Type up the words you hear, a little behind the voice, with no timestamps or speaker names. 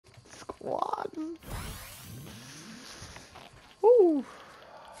What? Woo.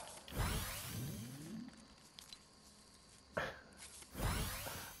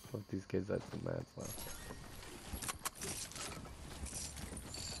 Hope these kids had some mats left.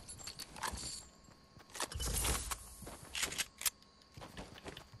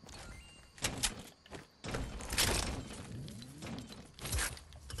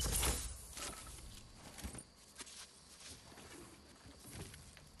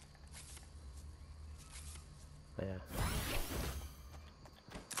 Yeah.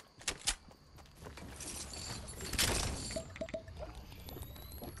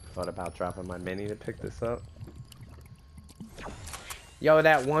 Thought about dropping my mini to pick this up. Yo,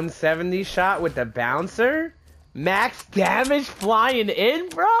 that 170 shot with the bouncer? Max damage flying in,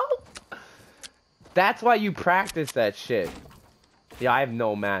 bro? That's why you practice that shit. Yeah, I have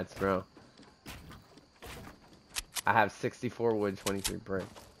no mats, bro. I have 64 wood, 23 brick.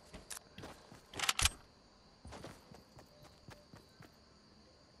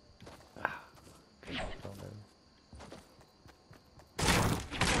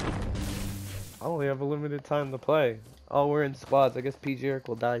 I only have a limited time to play. Oh, we're in squads. I guess PG-Erk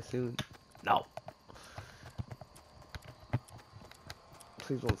will die soon. No.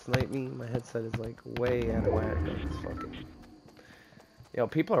 Please don't snipe me. My headset is like way out of whack. It's fucking... Yo,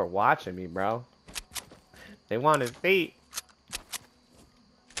 people are watching me, bro. They want to see.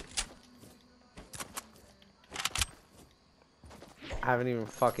 I haven't even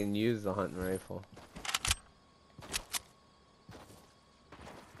fucking used the hunting rifle.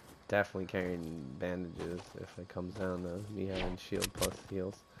 Definitely carrying bandages if it comes down to me having shield plus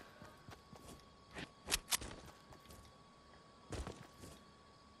heals.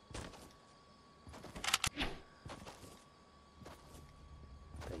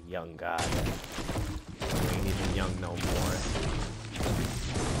 The young guy. We ain't even young no more.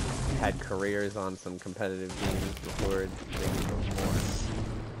 Had careers on some competitive games before they ain't no more.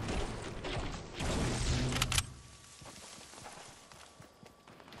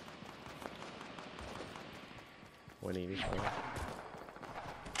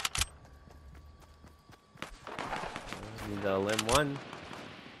 Need to limb one.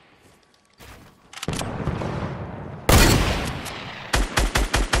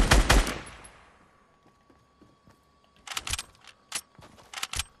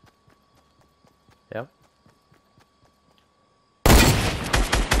 Yep.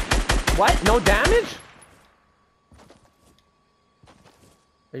 What? No damage?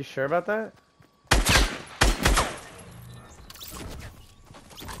 Are you sure about that?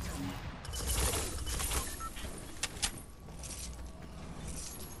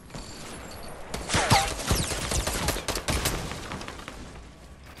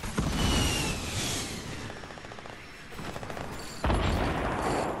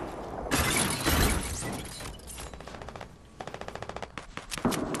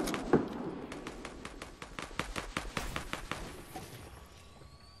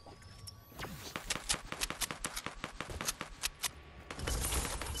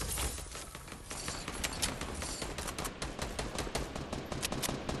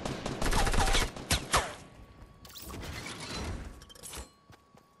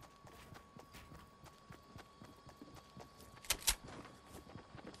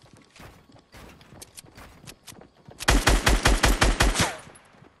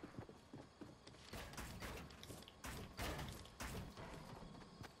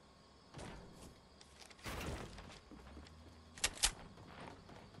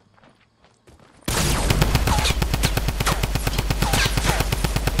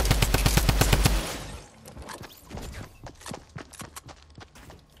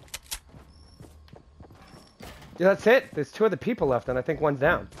 Yeah, that's it. There's 2 other people left, and I think one's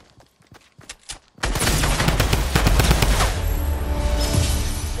down.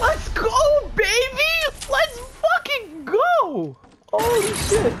 Let's go, baby! Let's fucking go! Holy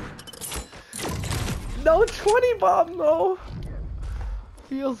shit. No 20 bomb, though.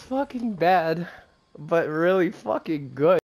 Feels fucking bad, but really fucking good.